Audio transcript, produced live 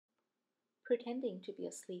Pretending to be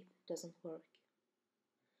asleep doesn't work.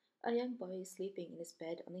 A young boy is sleeping in his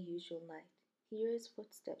bed on a usual night. He hears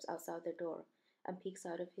footsteps outside the door and peeks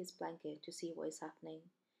out of his blanket to see what is happening.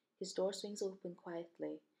 His door swings open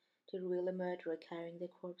quietly to reveal a murderer carrying the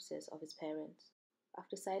corpses of his parents.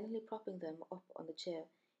 After silently propping them up on the chair,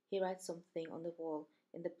 he writes something on the wall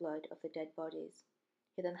in the blood of the dead bodies.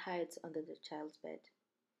 He then hides under the child's bed.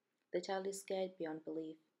 The child is scared beyond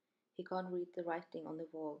belief. He can't read the writing on the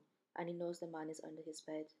wall, and he knows the man is under his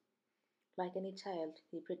bed. Like any child,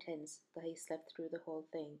 he pretends that he slept through the whole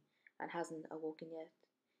thing and hasn't awoken yet.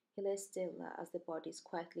 He lays still as the bodies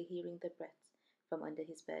quietly hearing the breaths from under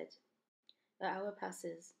his bed. An hour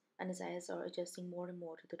passes, and his eyes are adjusting more and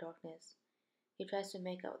more to the darkness. He tries to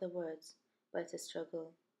make out the words, but it's a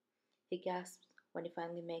struggle. He gasps when he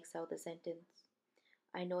finally makes out the sentence,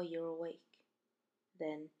 "I know you're awake."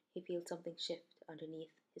 Then he feels something shift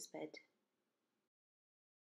underneath his bed.